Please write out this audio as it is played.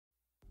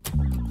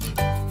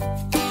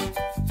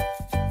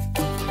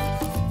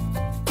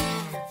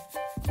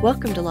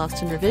Welcome to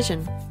Lost in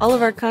Revision. All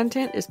of our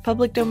content is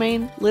public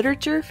domain,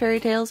 literature, fairy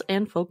tales,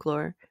 and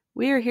folklore.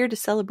 We are here to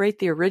celebrate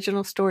the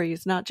original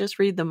stories, not just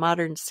read the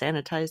modern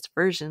sanitized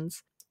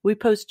versions. We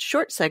post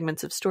short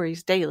segments of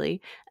stories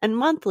daily and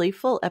monthly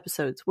full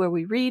episodes where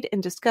we read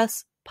and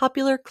discuss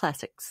popular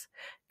classics.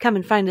 Come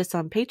and find us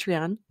on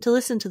Patreon to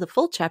listen to the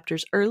full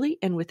chapters early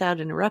and without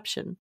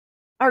interruption.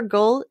 Our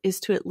goal is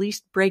to at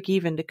least break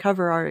even to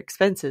cover our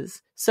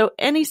expenses, so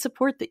any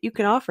support that you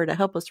can offer to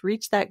help us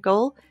reach that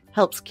goal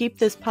helps keep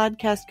this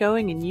podcast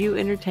going and you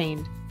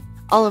entertained.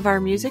 All of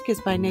our music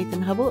is by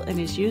Nathan Hubble and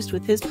is used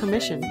with his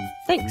permission.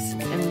 Thanks,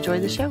 and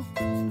enjoy the show.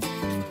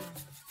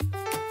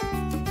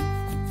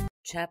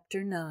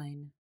 Chapter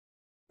 9.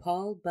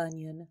 Paul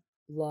Bunyan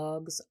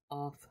Logs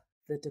Off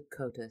the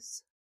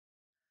Dakotas.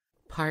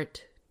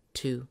 Part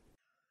 2.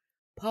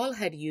 Paul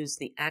had used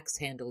the axe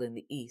handle in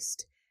the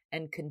East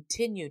and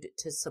continued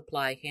to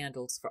supply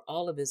handles for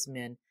all of his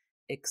men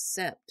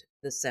except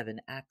the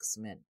 7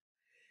 axemen.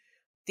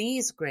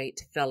 These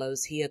great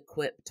fellows he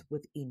equipped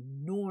with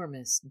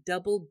enormous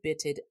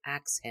double-bitted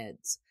axe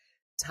heads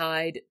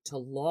tied to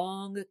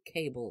long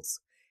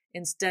cables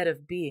instead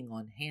of being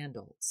on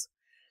handles.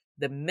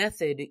 The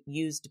method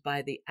used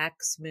by the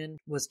axemen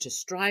was to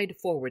stride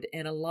forward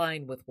in a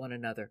line with one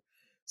another,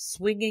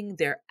 swinging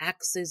their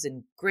axes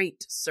in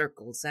great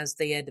circles as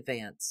they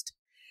advanced.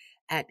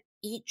 At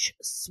each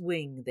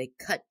swing they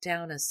cut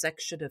down a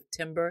section of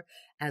timber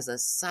as a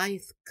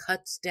scythe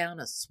cuts down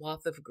a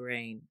swath of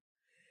grain.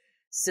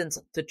 Since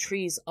the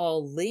trees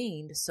all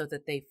leaned so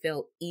that they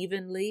fell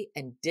evenly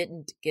and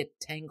didn't get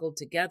tangled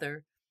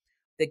together,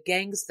 the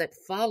gangs that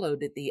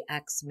followed the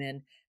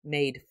axemen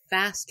made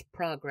fast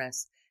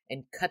progress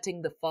in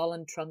cutting the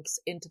fallen trunks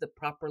into the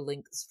proper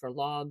lengths for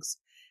logs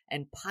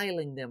and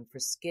piling them for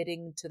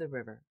skidding to the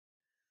river.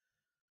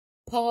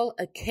 Paul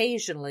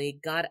occasionally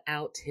got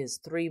out his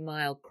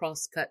 3-mile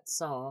crosscut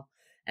saw,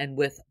 and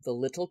with the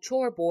little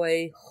chore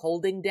boy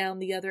holding down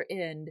the other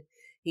end,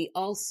 he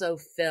also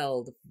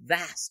felled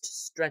vast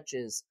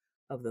stretches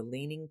of the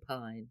leaning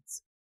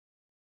pines.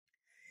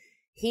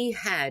 He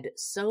had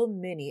so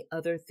many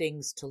other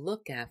things to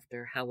look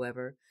after,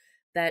 however,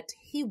 that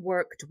he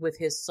worked with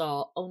his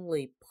saw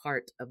only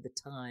part of the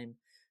time,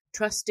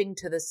 trusting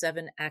to the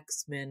 7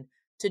 axemen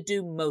to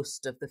do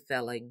most of the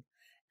felling,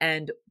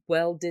 and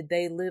well did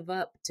they live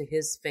up to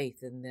his faith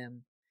in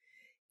them.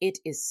 It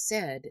is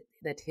said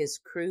that his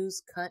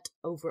crews cut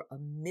over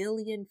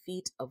 1,000,000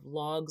 feet of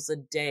logs a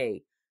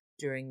day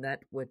during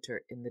that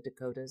winter in the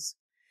Dakotas,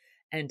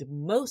 and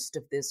most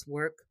of this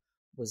work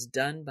was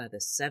done by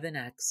the 7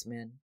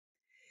 axemen.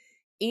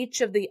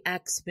 Each of the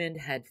axemen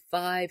had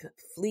 5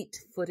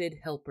 fleet-footed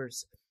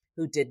helpers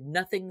who did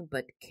nothing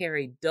but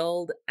carry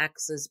dulled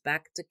axes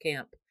back to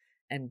camp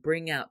and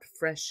bring out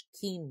fresh,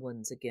 keen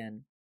ones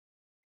again.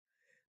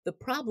 The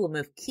problem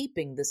of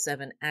keeping the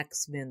 7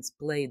 axemen's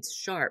blades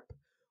sharp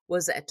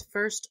was at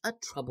first a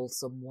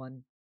troublesome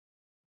one.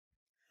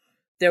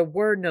 There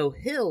were no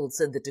hills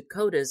in the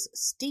Dakotas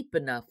steep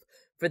enough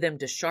for them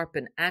to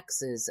sharpen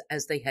axes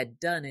as they had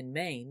done in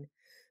Maine,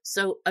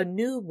 so a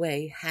new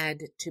way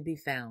had to be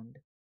found.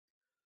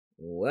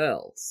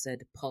 "Well,"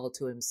 said Paul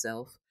to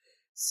himself,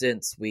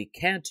 "since we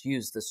can't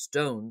use the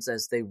stones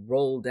as they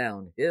roll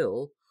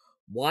downhill,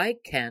 why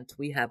can't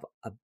we have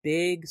a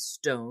big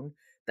stone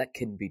that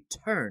can be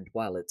turned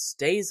while it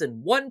stays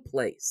in one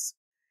place?"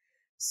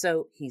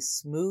 So he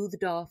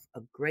smoothed off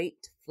a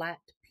great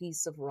flat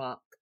piece of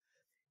rock,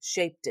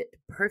 shaped it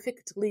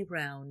perfectly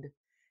round,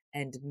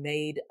 and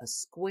made a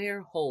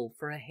square hole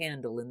for a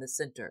handle in the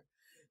center,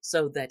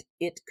 so that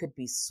it could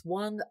be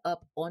swung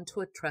up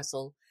onto a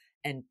trestle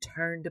and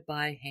turned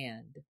by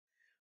hand.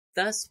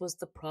 Thus was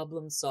the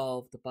problem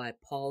solved by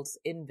Paul's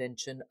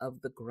invention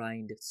of the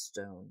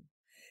grindstone,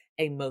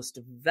 a most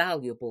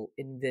valuable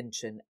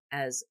invention,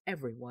 as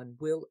everyone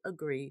will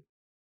agree.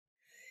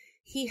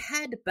 He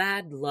had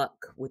bad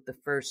luck with the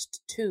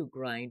first 2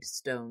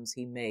 grindstones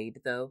he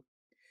made, though.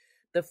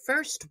 The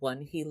first one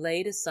he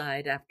laid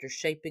aside after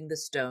shaping the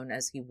stone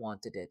as he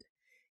wanted it,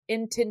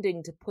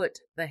 intending to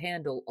put the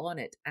handle on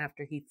it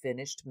after he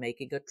finished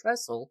making a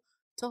trestle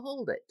to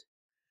hold it.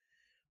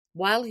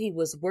 While he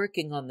was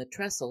working on the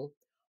trestle,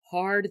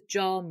 Hard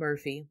Jaw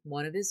Murphy,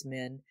 one of his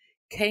men,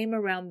 came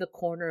around the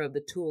corner of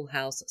the tool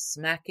house,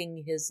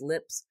 smacking his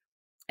lips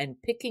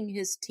and picking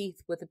his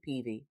teeth with a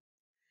peavey.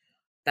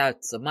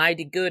 "That's a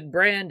mighty good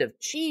brand of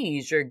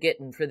cheese you're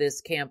getting for this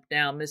camp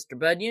now, Mr.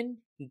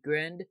 Bunyan," he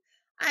grinned.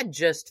 "I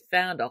just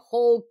found a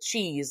whole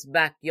cheese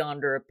back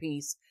yonder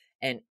apiece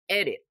and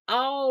ate it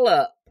all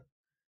up."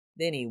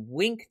 Then he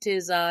winked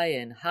his eye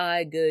in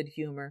high good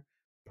humor,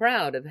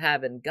 proud of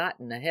having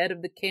gotten ahead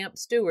of the camp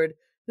steward,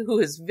 who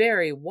was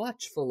very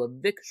watchful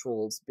of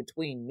victuals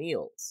between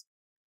meals.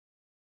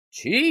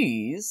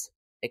 "Cheese!"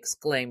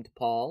 exclaimed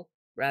Paul,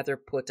 rather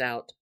put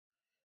out.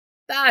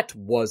 "That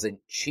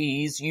wasn't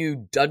cheese, you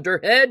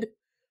dunderhead!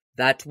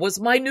 That was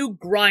my new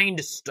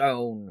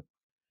grindstone!"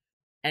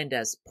 And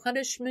as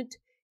punishment,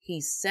 he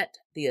set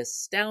the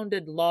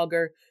astounded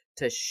logger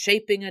to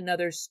shaping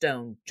another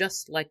stone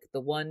just like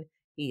the one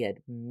he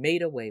had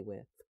made away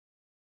with.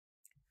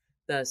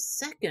 The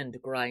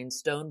second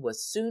grindstone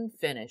was soon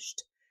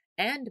finished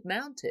and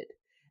mounted,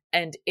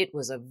 and it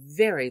was a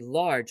very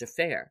large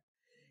affair.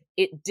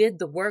 It did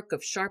the work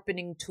of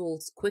sharpening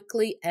tools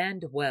quickly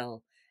and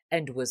well,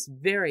 and was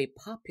very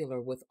popular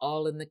with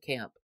all in the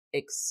camp,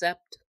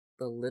 except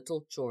the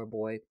little chore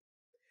boy,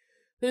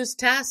 whose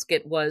task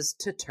it was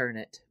to turn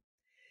it.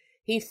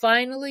 He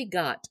finally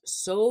got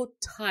so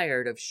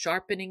tired of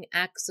sharpening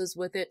axes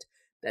with it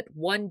that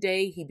one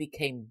day he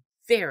became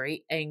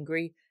very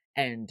angry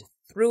and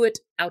threw it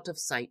out of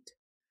sight.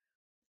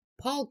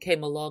 Paul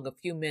came along a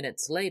few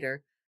minutes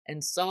later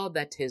and saw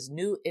that his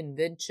new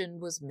invention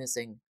was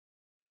missing.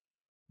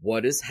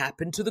 "What has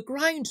happened to the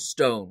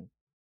grindstone?"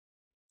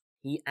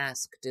 he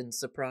asked in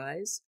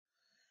surprise.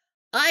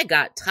 "I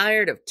got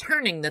tired of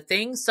turning the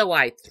thing, so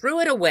I threw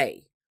it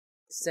away,"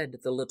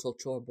 said the little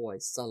chore boy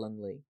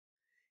sullenly.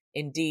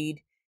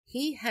 Indeed,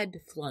 he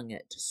had flung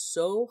it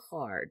so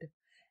hard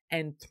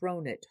and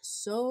thrown it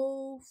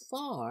so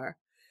far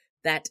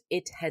that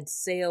it had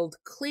sailed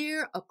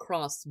clear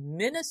across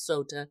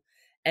Minnesota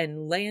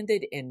and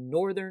landed in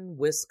northern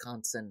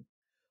Wisconsin,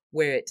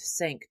 where it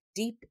sank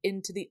deep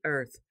into the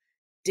earth,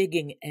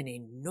 digging an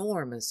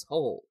enormous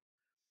hole.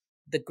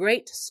 The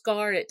great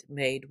scar it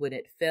made when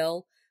it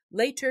fell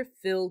later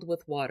filled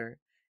with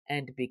water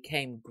and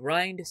became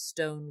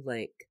Grindstone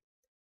Lake,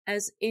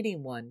 as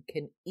anyone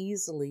can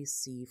easily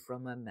see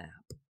from a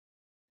map.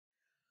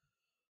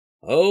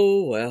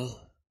 "Oh,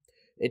 well,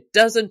 it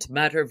doesn't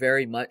matter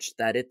very much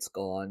that it's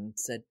gone,"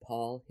 said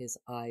Paul, his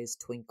eyes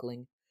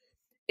twinkling.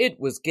 "It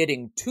was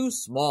getting too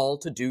small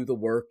to do the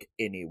work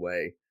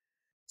anyway."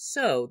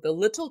 So the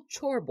little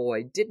chore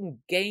boy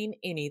didn't gain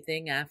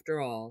anything after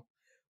all,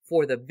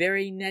 for the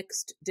very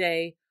next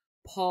day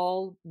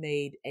Paul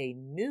made a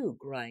new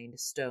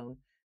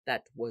grindstone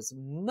that was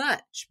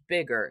much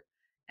bigger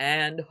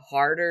and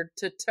harder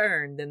to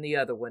turn than the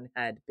other one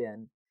had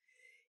been.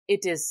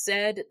 It is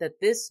said that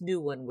this new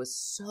one was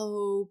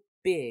so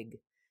big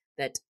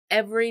that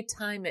every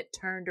time it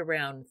turned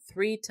around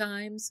 3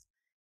 times,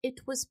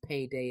 it was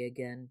payday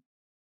again.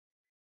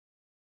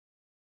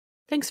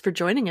 Thanks for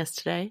joining us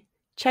today.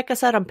 Check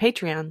us out on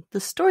Patreon. The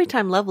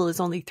Storytime level is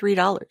only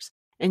 $3,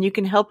 and you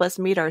can help us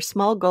meet our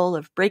small goal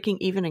of breaking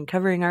even and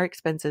covering our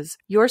expenses.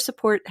 Your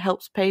support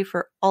helps pay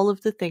for all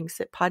of the things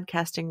that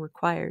podcasting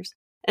requires,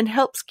 and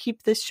helps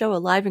keep this show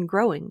alive and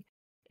growing.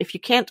 If you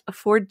can't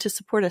afford to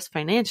support us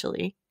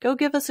financially, go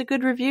give us a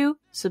good review,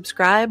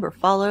 subscribe or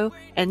follow,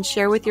 and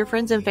share with your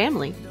friends and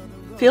family.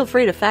 Feel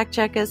free to fact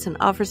check us and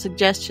offer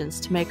suggestions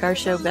to make our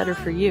show better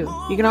for you.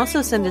 You can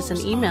also send us an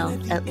email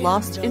at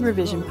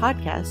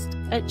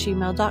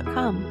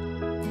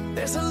lostinrevisionpodcast@gmail.com.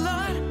 There's a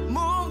lot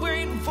more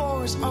waiting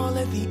for us all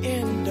at the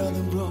end of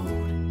the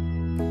road.